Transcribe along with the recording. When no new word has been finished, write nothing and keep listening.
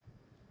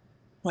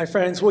My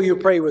friends, will you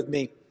pray with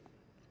me?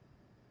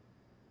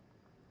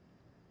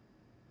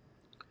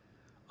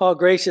 Oh,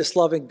 gracious,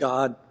 loving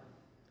God,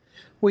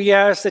 we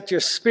ask that your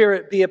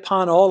Spirit be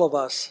upon all of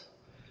us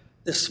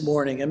this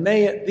morning, and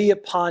may it be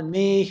upon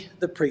me,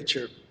 the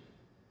preacher.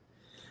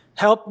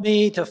 Help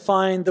me to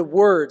find the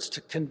words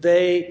to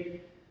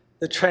convey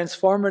the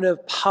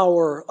transformative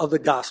power of the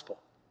gospel.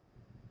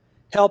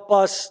 Help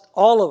us,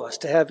 all of us,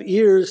 to have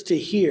ears to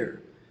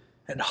hear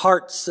and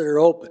hearts that are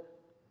open.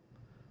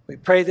 We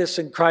pray this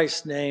in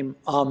Christ's name.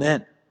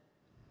 Amen.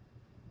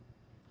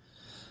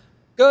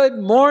 Good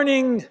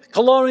morning,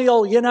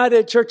 Colonial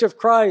United Church of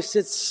Christ.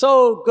 It's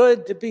so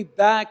good to be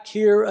back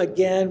here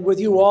again with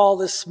you all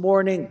this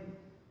morning.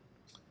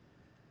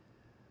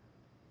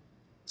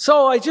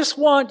 So I just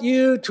want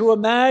you to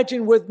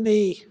imagine with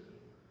me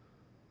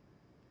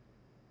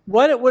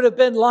what it would have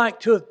been like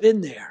to have been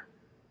there.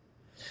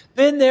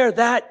 Been there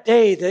that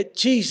day that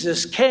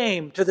Jesus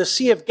came to the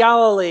Sea of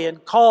Galilee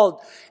and called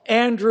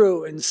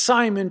Andrew and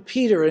Simon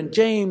Peter and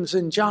James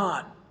and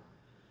John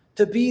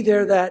to be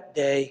there that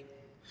day.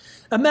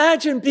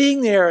 Imagine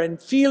being there and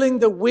feeling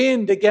the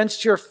wind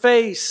against your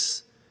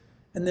face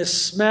and the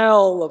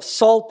smell of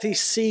salty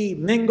sea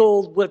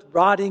mingled with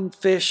rotting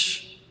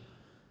fish.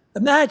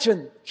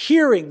 Imagine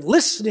hearing,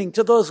 listening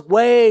to those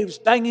waves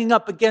banging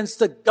up against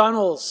the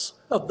gunnels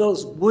of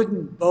those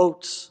wooden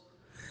boats.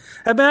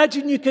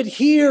 Imagine you could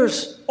hear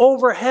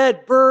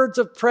overhead birds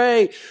of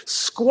prey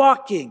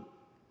squawking,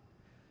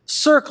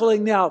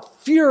 circling now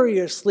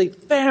furiously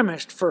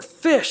famished for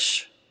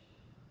fish.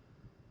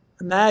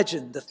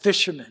 Imagine the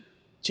fishermen,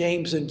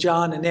 James and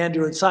John and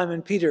Andrew and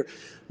Simon Peter,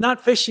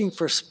 not fishing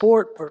for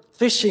sport, but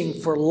fishing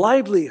for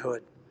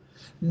livelihood.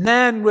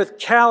 Men with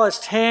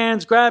calloused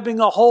hands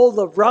grabbing a hold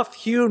of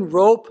rough-hewn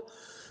rope,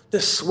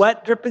 the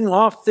sweat dripping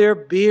off their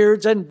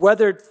beards and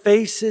weathered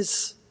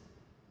faces.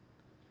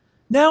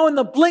 Now in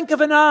the blink of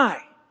an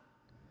eye,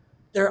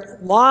 their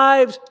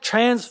lives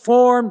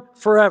transformed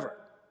forever.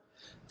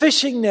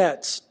 Fishing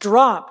nets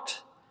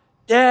dropped,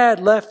 dad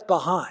left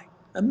behind.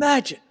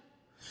 Imagine.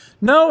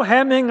 No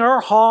hemming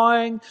or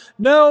hawing.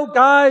 No,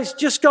 guys,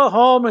 just go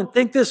home and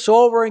think this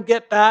over and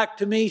get back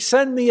to me.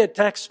 Send me a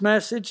text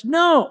message.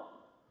 No.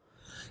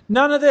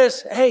 None of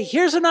this. Hey,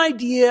 here's an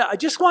idea. I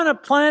just want to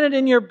plant it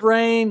in your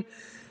brain.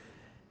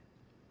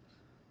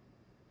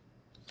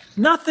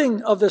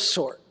 Nothing of the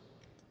sort.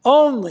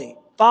 Only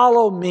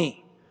follow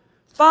me.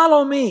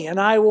 Follow me, and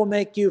I will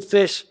make you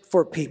fish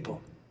for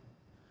people.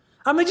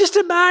 I mean, just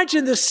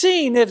imagine the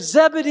scene. If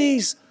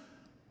Zebedee's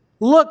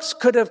looks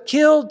could have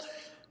killed,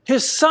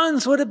 his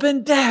sons would have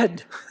been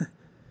dead.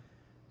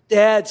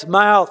 Dad's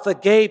mouth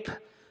agape.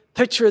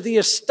 Picture the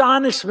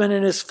astonishment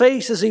in his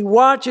face as he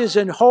watches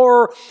in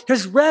horror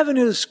his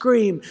revenue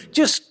scream.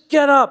 Just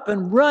get up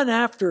and run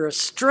after a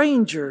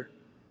stranger.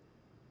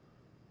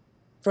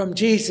 From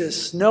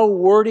Jesus, no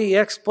wordy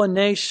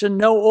explanation,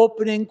 no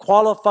opening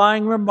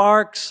qualifying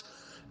remarks,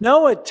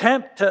 no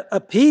attempt to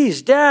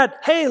appease Dad.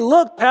 Hey,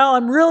 look, pal,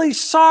 I'm really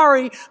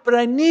sorry, but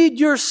I need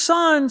your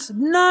sons.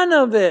 None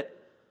of it.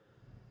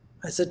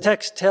 As the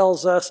text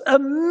tells us,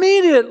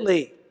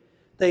 immediately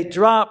they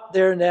dropped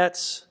their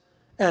nets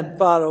and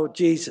followed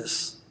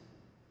Jesus.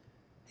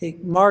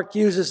 Mark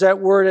uses that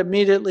word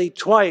immediately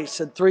twice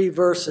in 3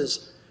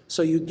 verses,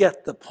 so you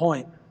get the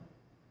point.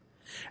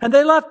 And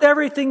they left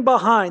everything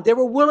behind. They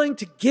were willing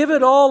to give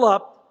it all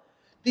up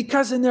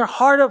because in their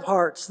heart of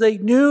hearts, they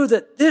knew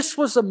that this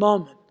was a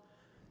moment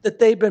that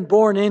they'd been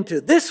born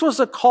into. This was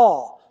a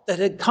call that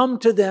had come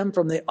to them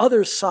from the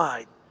other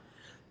side.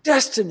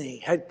 Destiny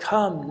had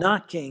come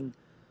knocking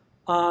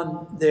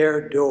on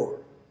their door.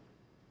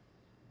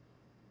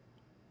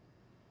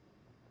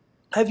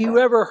 Have you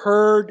ever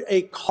heard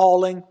a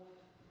calling?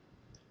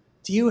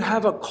 Do you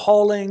have a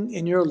calling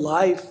in your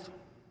life?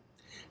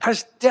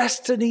 Has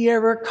destiny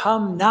ever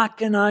come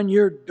knocking on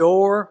your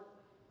door?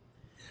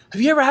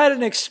 Have you ever had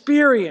an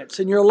experience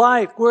in your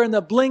life where in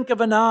the blink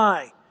of an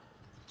eye,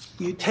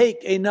 you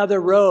take another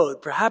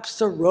road, perhaps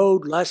the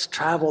road less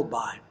traveled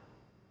by?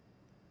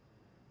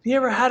 Have you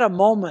ever had a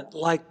moment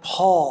like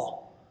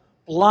Paul,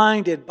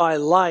 blinded by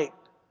light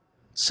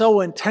so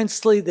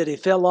intensely that he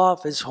fell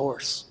off his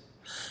horse?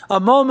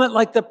 A moment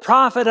like the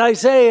prophet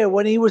Isaiah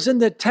when he was in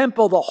the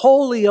temple, the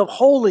Holy of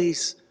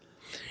Holies,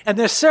 and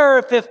the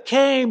seraphim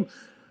came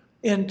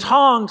in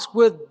tongs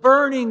with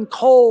burning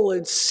coal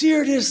and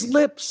seared his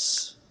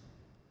lips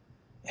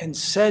and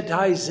said to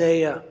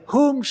Isaiah,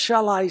 "Whom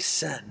shall I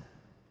send?"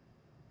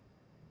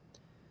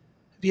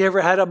 Have you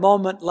ever had a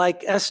moment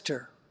like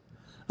Esther?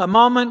 A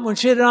moment when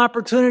she had an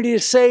opportunity to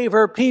save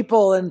her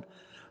people, and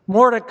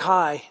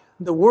Mordecai,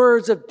 the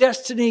words of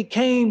destiny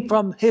came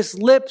from his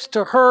lips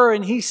to her,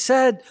 and he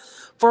said,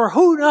 "For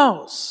who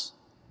knows,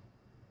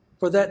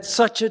 for that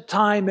such a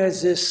time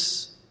as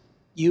this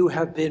you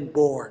have been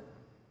born."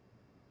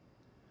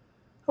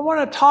 I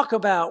want to talk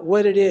about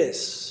what it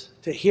is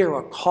to hear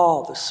a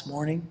call this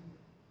morning.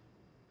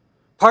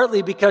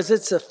 Partly because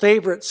it's a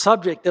favorite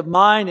subject of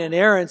mine, and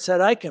Aaron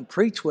said I can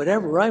preach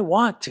whatever I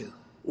want to.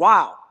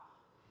 Wow.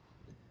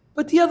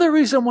 But the other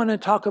reason I want to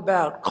talk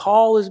about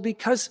call is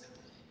because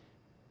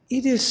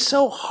it is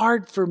so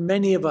hard for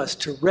many of us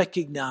to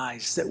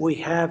recognize that we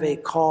have a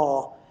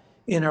call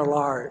in our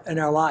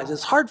lives.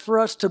 It's hard for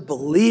us to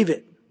believe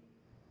it.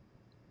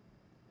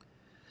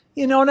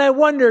 And I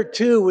wonder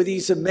too, with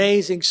these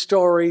amazing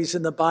stories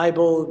in the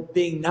Bible,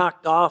 being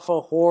knocked off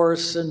a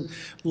horse and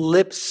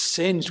lips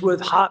singed with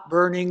hot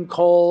burning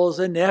coals,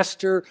 and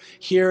Esther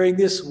hearing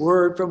this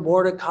word from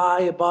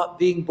Mordecai about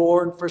being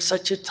born for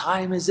such a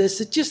time as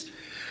this. It just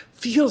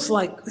feels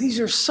like these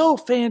are so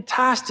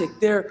fantastic.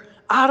 They're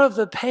out of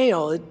the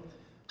pale.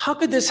 How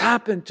could this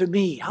happen to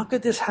me? How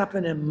could this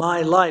happen in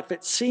my life?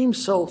 It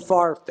seems so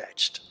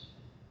far-fetched.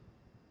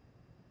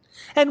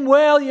 And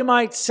well, you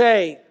might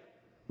say,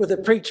 with a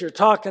preacher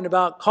talking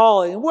about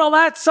calling, well,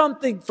 that's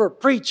something for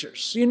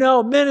preachers.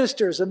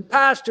 Ministers and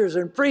pastors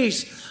and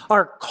priests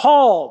are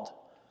called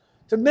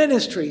to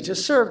ministry, to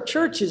serve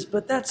churches,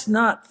 but that's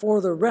not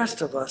for the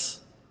rest of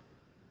us.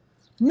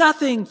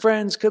 Nothing,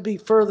 friends, could be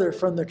further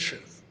from the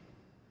truth.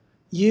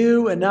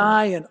 You and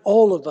I and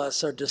all of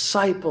us are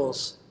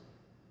disciples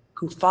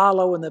who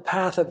follow in the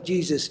path of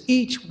Jesus.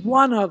 Each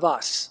one of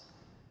us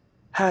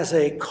has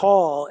a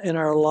call in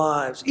our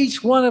lives.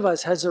 Each one of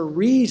us has a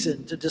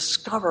reason to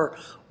discover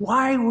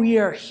why we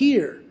are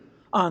here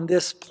on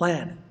this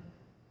planet.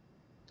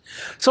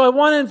 So I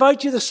want to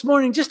invite you this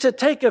morning just to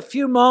take a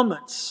few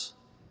moments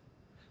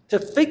to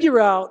figure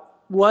out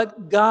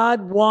what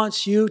God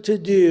wants you to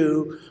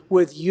do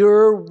with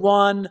your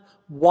one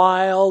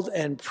wild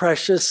and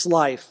precious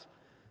life.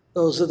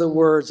 Those are the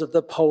words of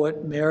the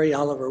poet Mary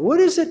Oliver. What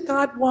is it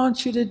God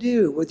wants you to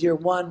do with your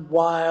one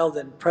wild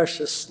and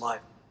precious life?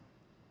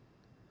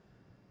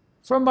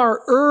 From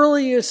our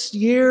earliest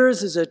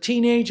years as a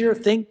teenager,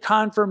 think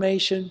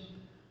confirmation,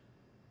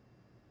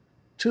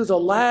 to the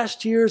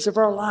last years of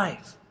our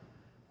life,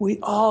 we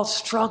all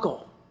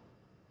struggle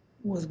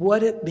with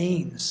what it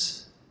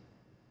means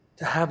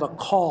to have a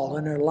call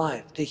in our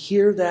life, to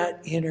hear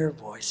that inner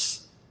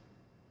voice.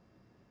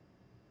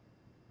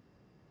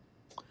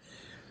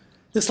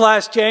 This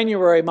last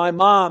January, my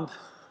mom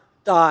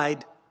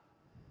died.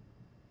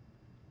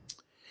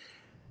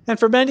 And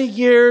for many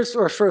years,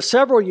 or for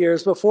several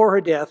years before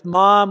her death,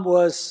 Mom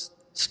was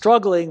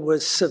struggling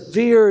with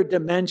severe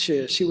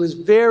dementia. She was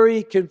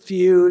very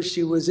confused.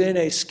 She was in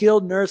a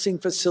skilled nursing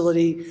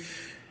facility.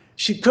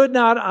 She could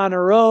not on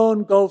her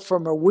own go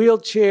from her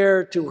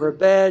wheelchair to her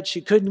bed.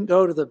 She couldn't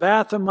go to the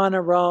bathroom on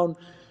her own.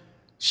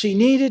 She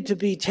needed to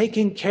be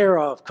taken care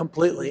of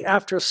completely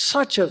after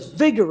such a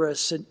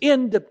vigorous and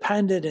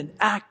independent and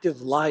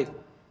active life.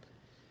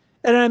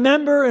 And I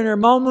remember in her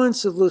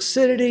moments of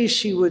lucidity,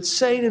 she would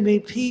say to me,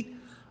 Pete,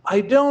 I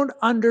don't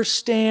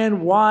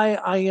understand why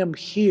I am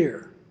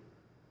here.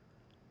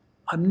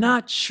 I'm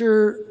not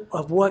sure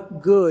of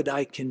what good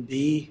I can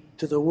be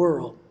to the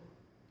world.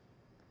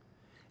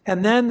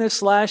 And then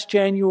this last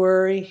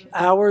January,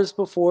 hours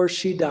before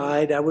she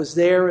died, I was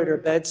there at her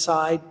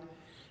bedside,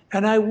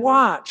 and I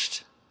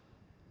watched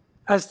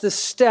as the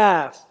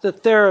staff, the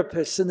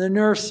therapists, and the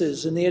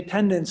nurses, and the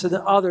attendants, and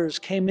the others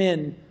came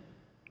in,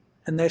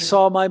 and they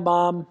saw my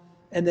mom,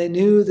 and they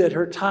knew that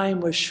her time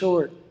was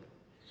short.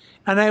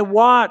 And I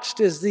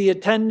watched as the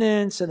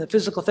attendants and the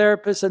physical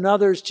therapists and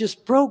others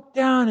just broke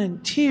down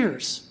in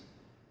tears.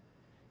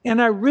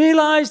 And I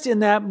realized in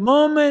that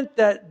moment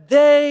that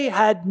they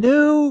had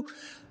knew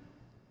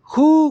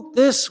who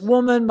this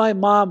woman, my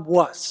mom,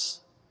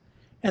 was,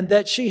 and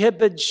that she had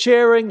been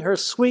sharing her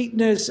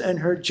sweetness and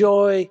her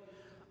joy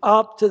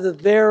up to the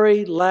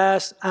very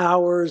last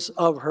hours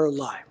of her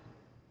life.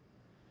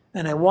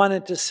 And I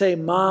wanted to say,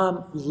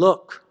 Mom,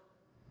 look,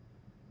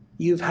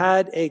 you've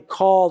had a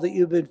call that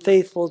you've been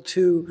faithful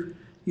to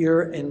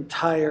your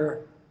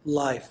entire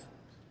life.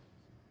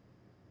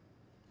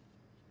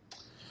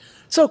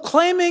 So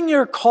claiming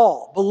your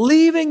call,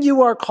 believing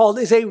you are called,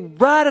 is a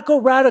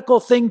radical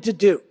thing to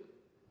do.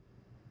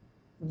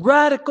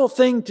 Radical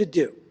thing to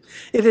do.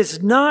 It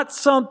is not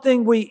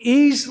something we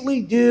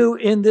easily do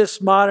in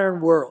this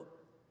modern world.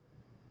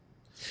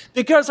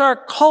 Because our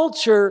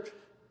culture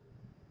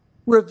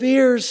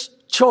reveres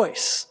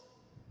choice.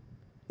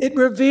 It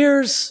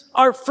reveres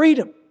our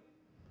freedom.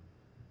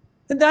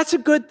 And that's a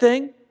good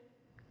thing.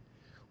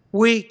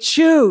 We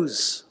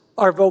choose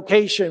our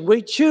vocation.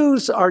 We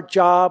choose our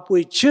job.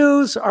 We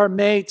choose our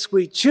mates.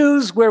 We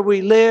choose where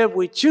we live.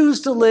 We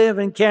choose to live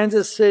in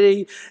Kansas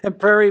City and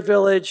Prairie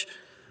Village.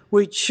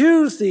 We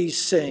choose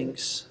these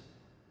things.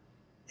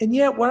 And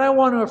yet, what I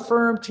want to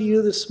affirm to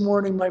you this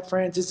morning, my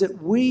friends, is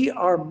that we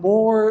are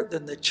more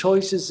than the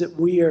choices that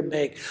we are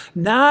making.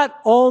 Not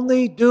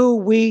only do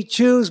we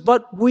choose,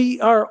 but we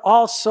are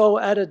also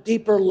at a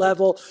deeper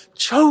level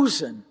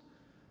chosen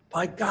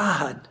by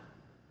God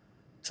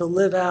to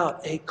live out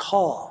a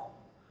call,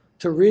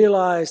 to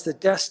realize the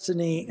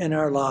destiny in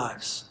our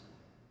lives.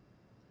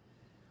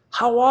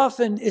 How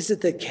often is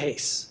it the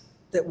case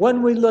that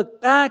when we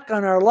look back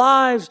on our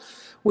lives,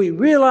 we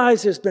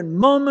realize there's been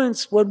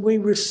moments when we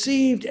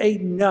received a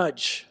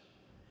nudge,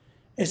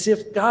 as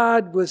if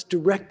God was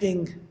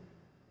directing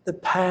the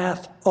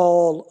path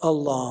all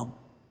along.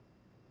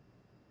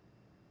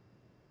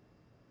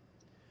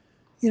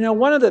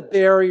 One of the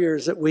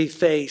barriers that we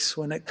face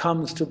when it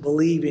comes to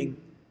believing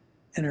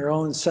in our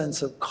own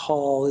sense of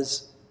call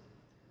is,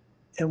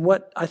 and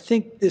what I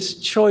think this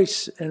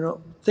choice and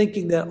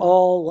thinking that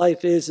all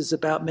life is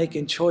about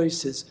making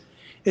choices,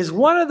 is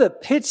one of the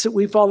pits that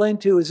we fall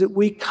into is that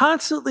we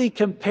constantly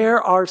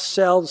compare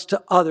ourselves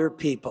to other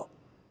people.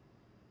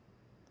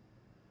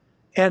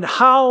 And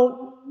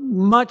how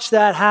much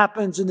that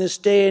happens in this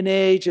day and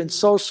age and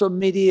social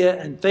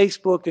media and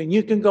Facebook. And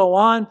you can go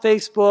on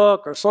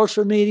Facebook or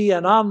social media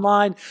and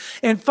online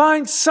and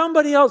find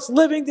somebody else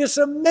living this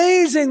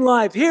amazing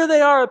life. Here they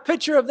are, a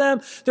picture of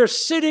them. They're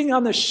sitting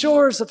on the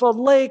shores of a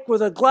lake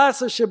with a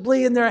glass of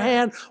Chablis in their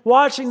hand,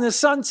 watching the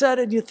sunset.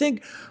 And you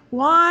think,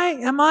 why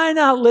am I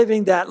not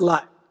living that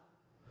life?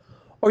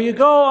 Or you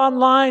go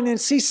online and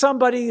see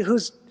somebody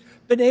who's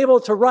been able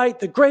to write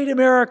the great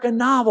American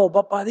novel,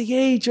 but by the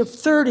age of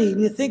 30,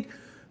 and you think,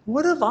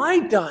 what have I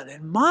done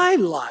in my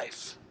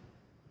life?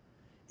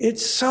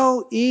 It's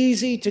so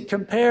easy to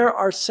compare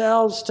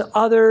ourselves to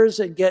others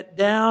and get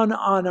down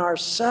on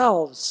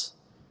ourselves.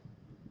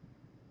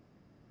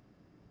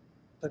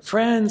 But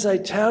friends, I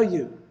tell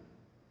you,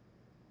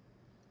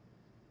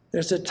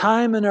 there's a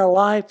time in our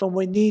life when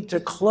we need to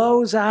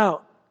close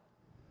out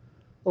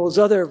those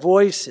other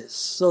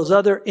voices, those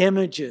other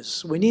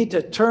images. We need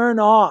to turn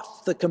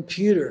off the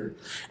computer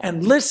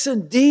and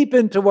listen deep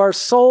into our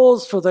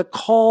souls for the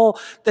call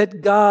that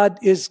God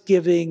is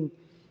giving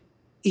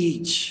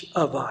each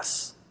of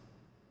us.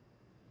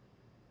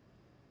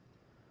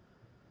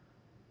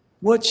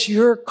 What's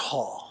your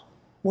call?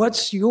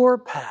 What's your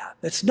path?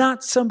 It's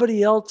not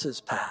somebody else's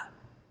path.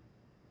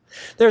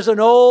 There's an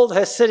old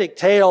Hasidic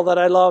tale that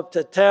I love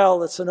to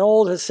tell. It's an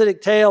old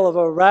Hasidic tale of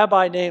a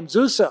rabbi named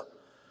Zusa.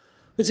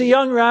 He's a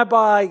young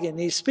rabbi, and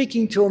he's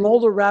speaking to an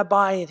older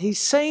rabbi, and he's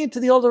saying to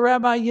the older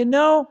rabbi,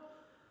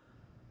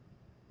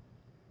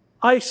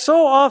 I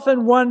so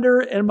often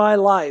wonder in my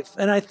life,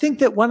 and I think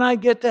that when I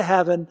get to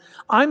heaven,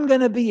 I'm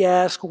going to be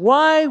asked,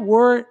 why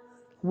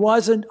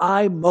wasn't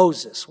I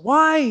Moses?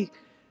 Why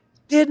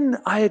didn't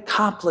I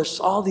accomplish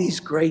all these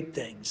great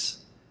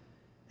things?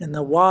 And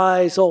the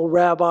wise old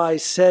rabbi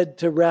said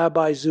to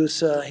Rabbi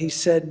Zusa, he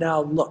said,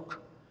 now look,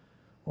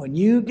 when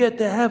you get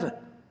to heaven,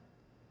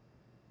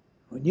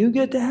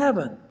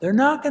 they're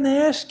not going to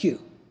ask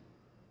you,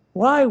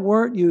 why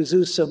weren't you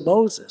Zusa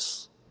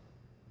Moses?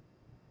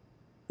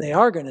 They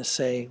are going to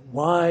say,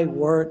 why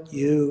weren't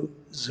you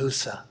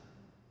Zusa?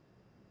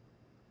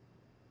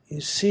 You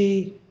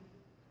see,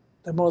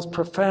 the most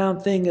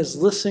profound thing is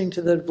listening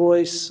to the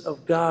voice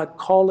of God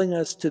calling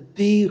us to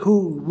be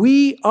who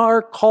we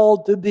are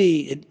called to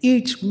be. And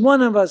each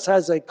one of us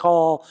has a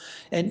call,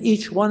 and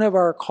each one of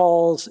our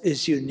calls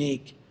is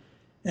unique,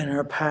 and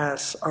our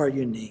paths are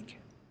unique.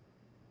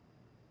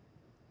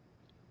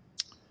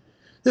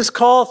 This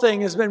call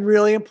thing has been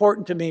really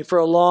important to me for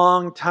a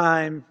long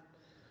time,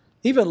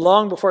 even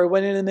long before I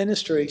went into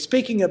ministry.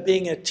 Speaking of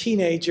being a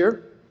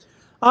teenager,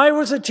 I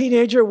was a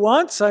teenager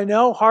once, I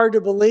know, hard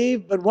to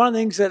believe, but one of the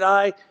things that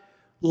I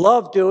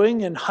loved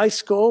doing in high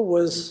school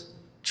was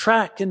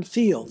track and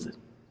field.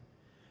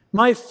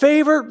 My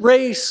favorite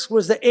race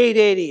was the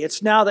 880.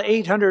 It's now the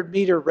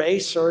 800-meter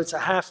race, or it's a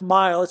half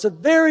mile. It's a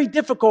very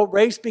difficult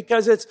race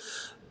because it's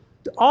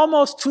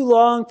almost too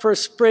long for a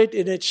sprint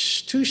and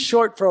it's too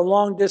short for a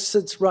long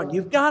distance run.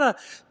 You've got to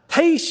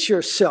pace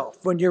yourself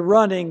when you're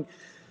running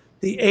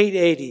the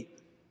 880.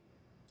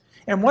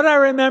 And what I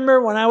remember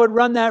when I would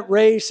run that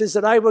race is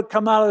that I would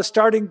come out of the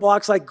starting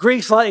blocks like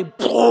grease lightning,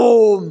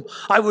 boom!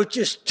 I would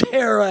just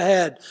tear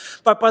ahead.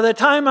 But by the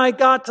time I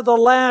got to the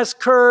last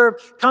curve,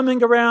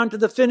 coming around to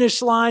the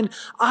finish line,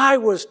 I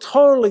was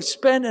totally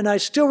spent, and I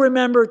still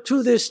remember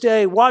to this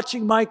day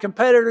watching my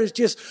competitors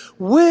just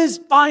whiz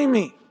by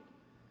me.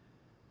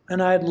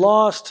 And I had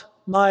lost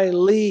my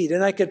lead,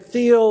 and I could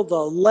feel the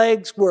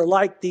legs were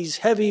like these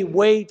heavy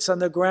weights on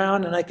the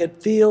ground, and I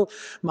could feel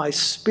my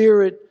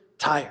spirit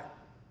tired.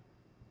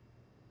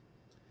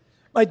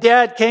 My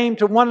dad came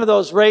to one of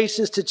those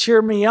races to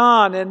cheer me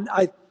on, and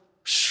I'm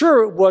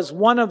sure it was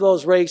one of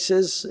those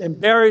races,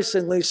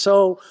 embarrassingly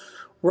so,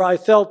 where I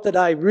felt that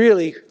I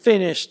really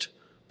finished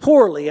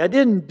poorly. I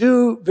didn't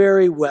do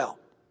very well.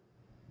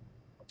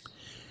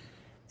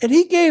 And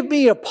he gave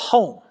me a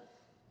poem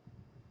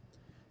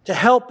to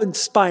help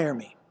inspire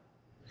me.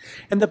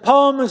 And the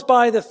poem is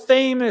by the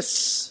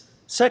famous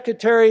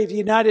Secretary of the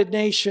United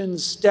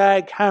Nations,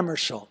 Dag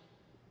Hammarskjöld.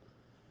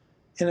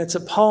 And it's a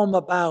poem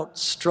about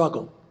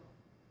struggle.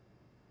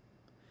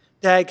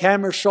 Dag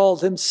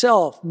Hammarskjöld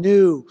himself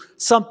knew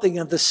something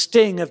of the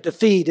sting of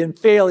defeat and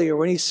failure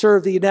when he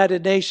served the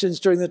United Nations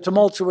during the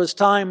tumultuous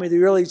time of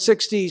the early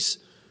 60s,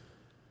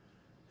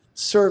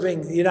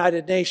 serving the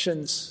United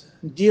Nations,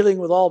 dealing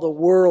with all the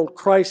world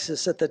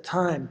crisis at the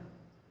time.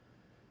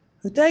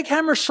 Dag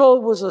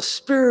Hammarskjöld was a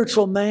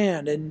spiritual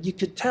man, and you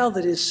could tell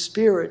that his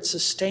spirit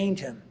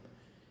sustained him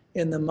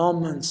in the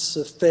moments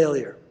of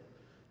failure,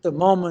 the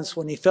moments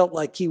when he felt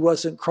like he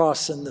wasn't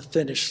crossing the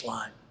finish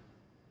line.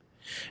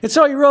 And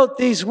so he wrote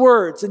these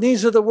words, and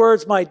these are the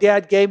words my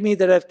dad gave me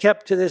that I've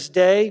kept to this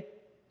day.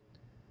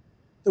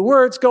 The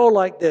words go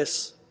like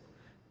this: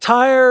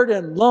 tired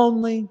and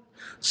lonely,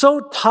 so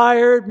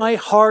tired my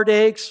heart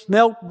aches,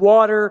 melt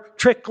water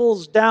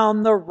trickles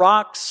down the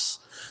rocks.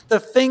 The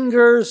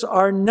fingers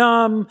are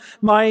numb,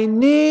 my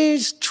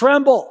knees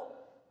tremble.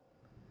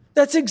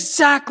 That's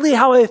exactly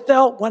how I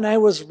felt when I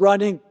was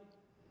running.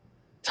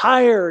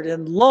 Tired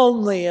and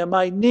lonely, and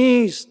my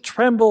knees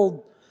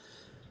trembled,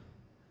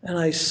 and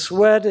I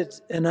sweated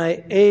and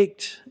I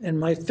ached, and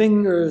my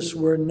fingers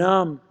were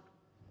numb.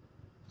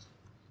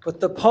 But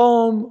the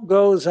poem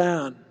goes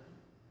on,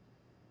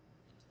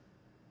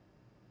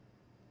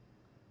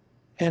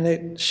 and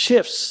it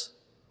shifts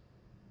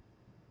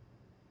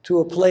to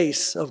a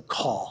place of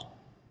call.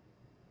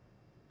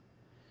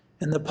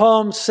 And the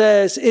poem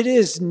says, "It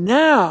is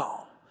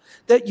now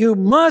that you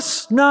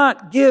must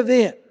not give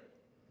in.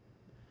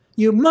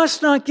 You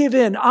must not give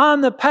in.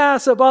 On the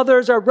paths of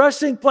others are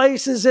resting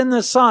places in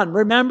the sun."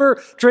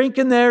 Remember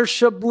drinking their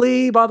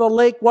Chablis by the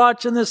lake,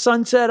 watching the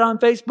sunset on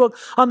Facebook?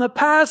 On the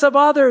paths of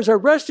others are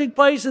resting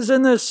places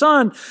in the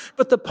sun.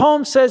 But the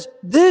poem says,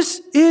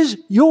 this is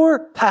your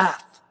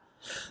path.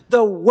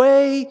 The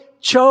way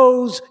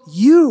chose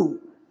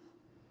you.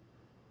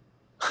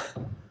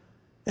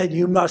 And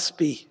you must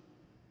be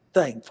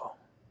thankful.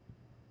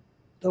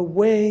 The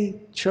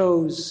way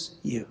chose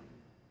you.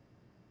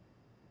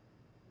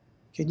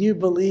 Can you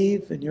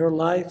believe in your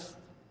life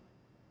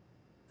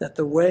that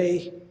the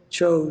way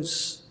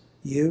chose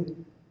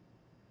you?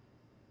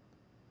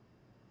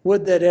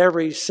 Would that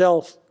every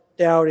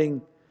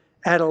self-doubting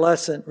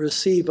adolescent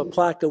receive a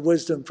plaque of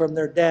wisdom from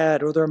their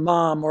dad or their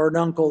mom or an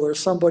uncle or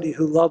somebody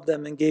who loved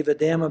them and gave a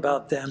damn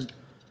about them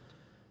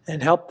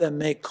and helped them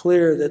make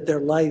clear that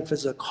their life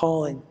is a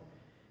calling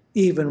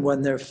even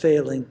when they're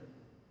failing.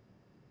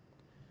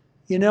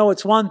 You know,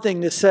 it's one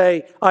thing to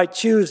say, I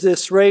choose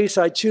this race,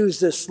 I choose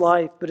this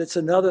life, but it's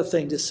another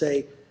thing to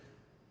say,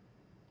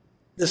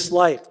 this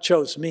life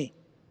chose me.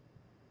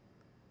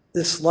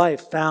 This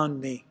life found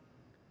me.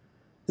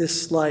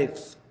 This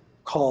life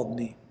called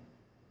me.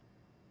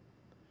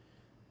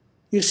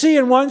 You see,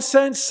 in one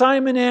sense,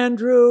 Simon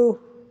and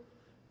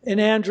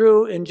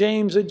Andrew and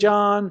James and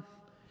John,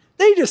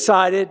 they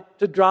decided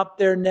to drop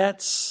their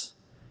nets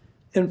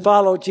and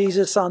follow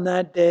Jesus on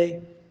that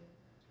day.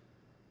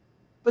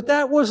 But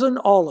that wasn't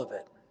all of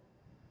it.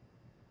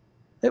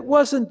 It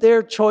wasn't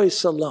their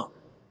choice alone.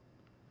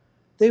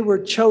 They were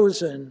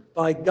chosen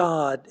by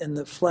God in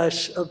the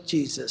flesh of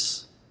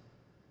Jesus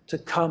to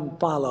come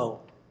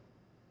follow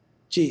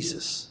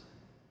Jesus.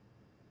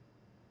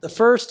 The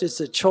first is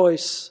the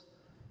choice.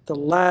 The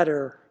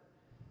latter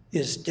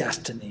is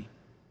destiny.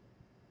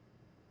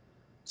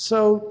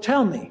 So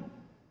tell me,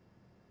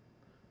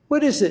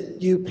 what is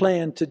it you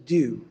plan to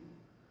do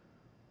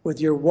with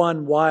your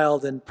one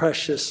wild and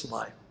precious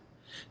life?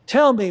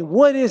 Tell me,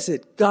 what is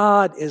it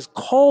God is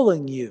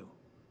calling you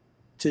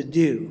to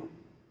do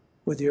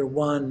with your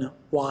one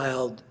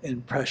wild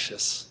and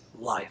precious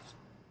life?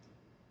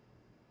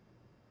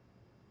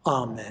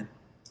 Amen.